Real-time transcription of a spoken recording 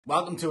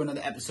Welcome to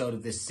another episode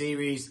of this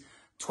series,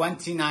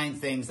 29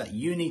 things that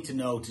you need to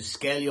know to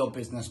scale your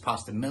business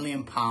past £1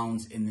 million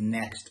in the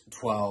next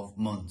 12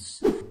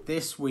 months.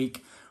 This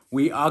week,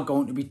 we are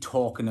going to be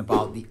talking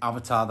about the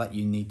avatar that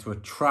you need to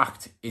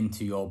attract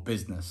into your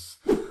business.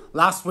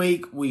 Last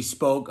week, we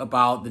spoke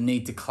about the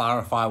need to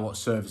clarify what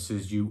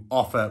services you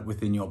offer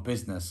within your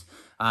business.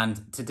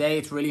 And today,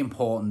 it's really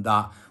important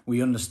that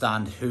we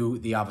understand who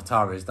the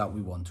avatar is that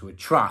we want to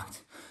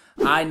attract.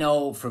 I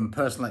know from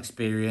personal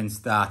experience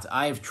that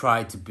I've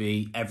tried to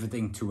be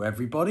everything to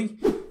everybody,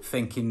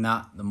 thinking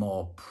that the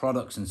more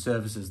products and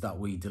services that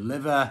we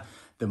deliver,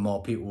 the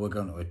more people we're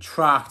going to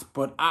attract,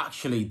 but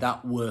actually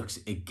that works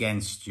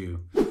against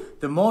you.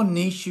 The more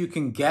niche you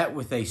can get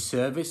with a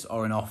service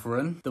or an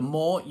offering, the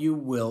more you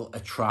will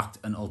attract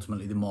and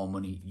ultimately the more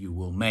money you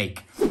will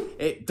make.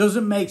 It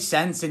doesn't make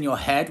sense in your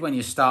head when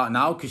you're starting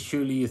out because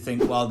surely you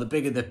think, well, the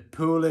bigger the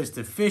pool is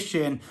to fish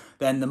in,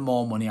 then the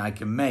more money I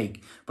can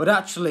make. But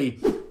actually,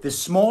 the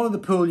smaller the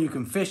pool you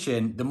can fish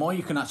in, the more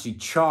you can actually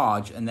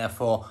charge and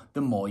therefore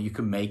the more you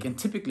can make. And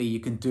typically you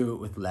can do it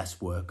with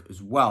less work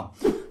as well.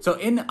 So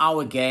in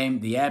our game,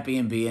 the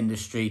Airbnb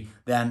industry,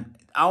 then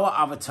our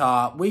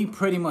avatar, we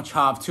pretty much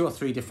have 2 or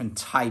 3 different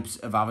types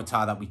of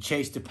avatar that we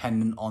chase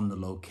depending on the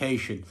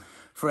location.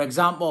 For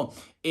example,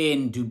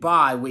 in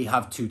Dubai, we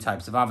have 2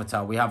 types of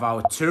avatar. We have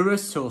our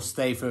tourists who will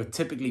stay for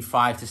typically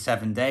 5 to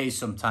 7 days,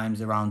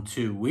 sometimes around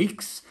 2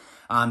 weeks.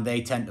 And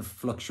they tend to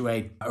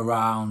fluctuate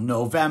around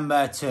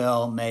November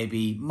till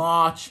maybe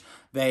March.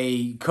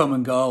 They come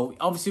and go.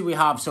 Obviously, we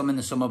have some in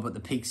the summer, but the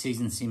peak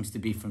season seems to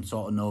be from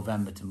sort of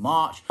November to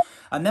March.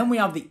 And then we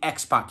have the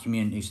expat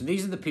community. So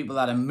these are the people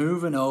that are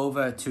moving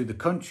over to the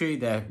country.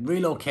 They're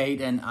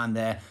relocating and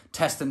they're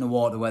testing the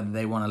water, whether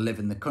they want to live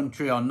in the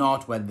country or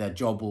not, whether their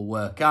job will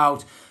work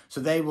out. So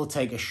they will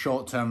take a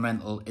short-term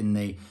rental in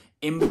the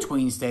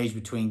in-between stage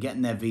between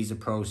getting their visa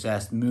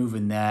processed,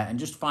 moving there, and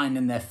just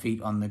finding their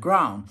feet on the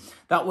ground.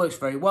 That works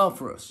very well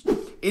for us.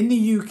 In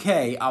the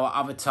UK, our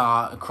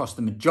avatar across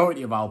the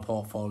majority of our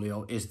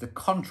portfolio is the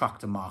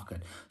contractor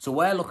market. So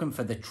we're looking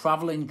for the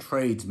traveling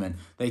tradesmen.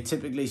 They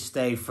typically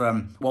stay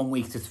from 1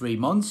 week to 3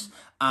 months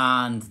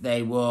and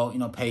they will,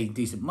 pay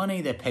decent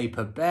money. They pay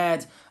per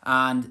bed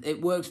and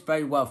it works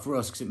very well for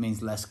us because it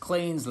means less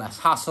cleans, less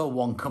hassle,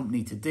 one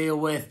company to deal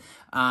with.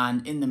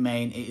 And in the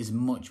main, it is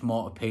much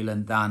more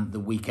appealing than the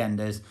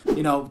weekenders.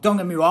 Don't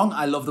get me wrong,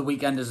 I love the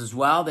weekenders as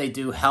well. They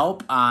do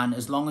help. And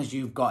as long as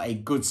you've got a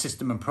good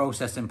system and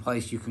process in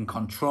place, you can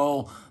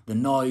control the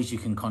noise, you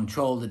can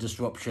control the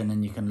disruption,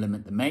 and you can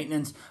limit the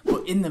maintenance.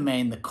 But in the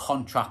main, the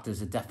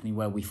contractors are definitely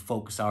where we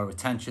focus our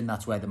attention.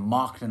 That's where the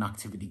marketing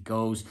activity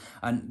goes.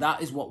 And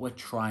that is what we're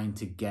trying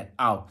to get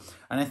out.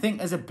 And I think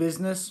as a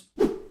business,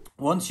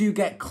 once you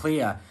get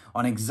clear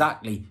on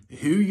exactly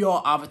who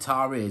your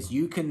avatar is,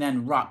 you can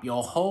then wrap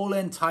your whole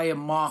entire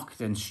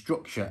marketing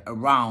structure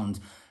around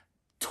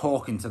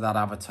talking to that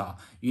avatar.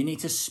 You need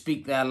to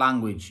speak their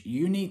language.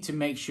 You need to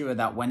make sure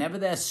that whenever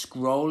they're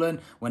scrolling,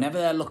 whenever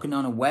they're looking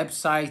on a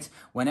website,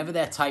 whenever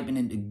they're typing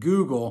into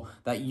Google,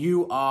 that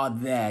you are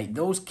there.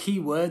 Those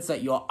keywords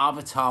that your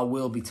avatar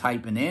will be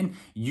typing in,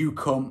 you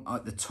come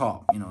at the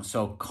top.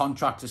 So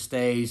contractor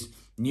stays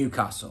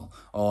Newcastle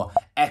or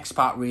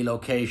expat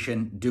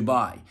relocation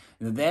Dubai.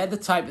 They're the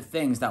type of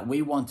things that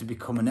we want to be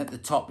coming at the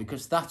top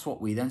because that's what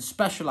we then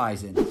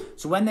specialize in.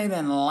 So when they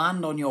then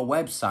land on your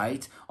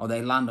website or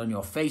they land on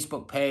your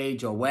Facebook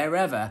page or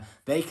wherever,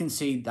 they can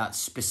see that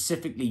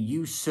specifically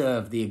you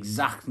serve the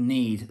exact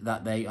need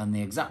that and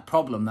the exact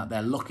problem that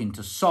they're looking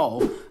to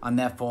solve. And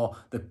therefore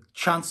the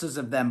chances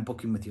of them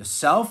booking with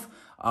yourself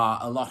are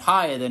a lot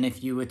higher than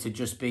if you were to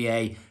just be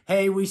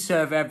hey, we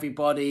serve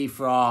everybody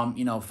from,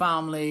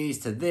 families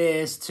to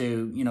this,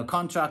 to,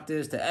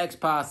 contractors, to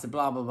expats, to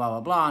blah, blah, blah, blah,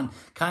 blah, and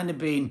kind of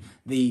being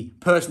the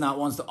person that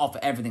wants to offer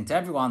everything to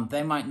everyone.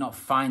 They might not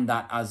find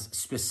that as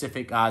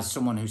specific as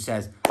someone who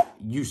says,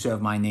 you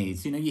serve my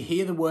needs. You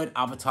hear the word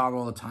avatar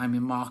all the time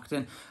in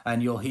marketing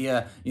and you'll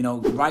hear,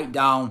 write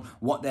down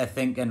what they're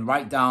thinking,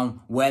 write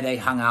down where they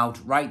hang out,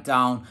 write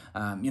down,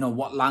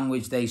 what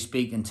language they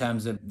speak in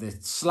terms of the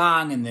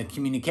slang and the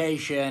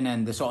communication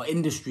and the sort of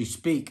industry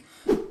speak.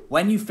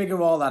 When you figure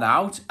all that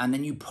out and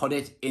then you put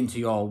it into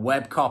your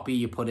web copy,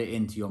 you put it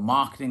into your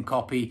marketing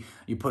copy,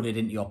 you put it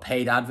into your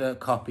paid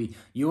advert copy,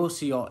 you will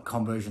see your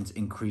conversions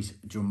increase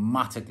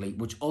dramatically,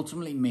 which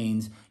ultimately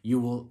means you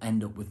will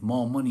end up with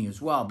more money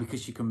as well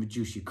because you can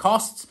reduce your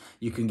costs,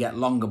 you can get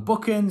longer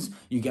bookings,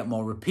 you get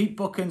more repeat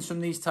bookings from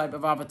these type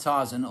of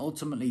avatars, and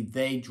ultimately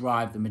they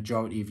drive the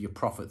majority of your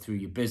profit through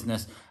your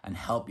business and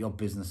help your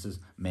businesses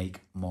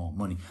make more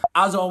money.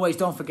 As always,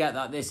 don't forget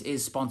that this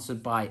is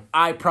sponsored by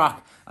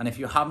Ep3, and if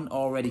you haven't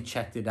already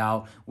checked it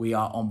out, we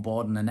are on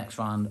board in the next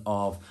round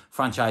of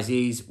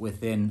franchisees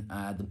within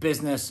the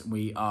business.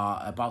 We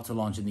are about to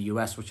launch in the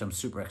US, which I'm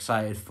super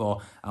excited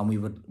for, and we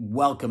would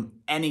welcome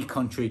any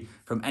country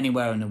from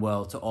anywhere in the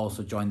world to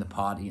also join the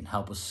party and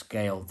help us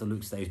scale the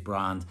Luke Stays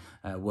brand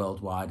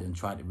worldwide and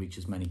try to reach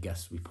as many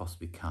guests as we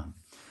possibly can.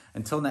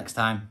 Until next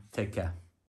time, take care.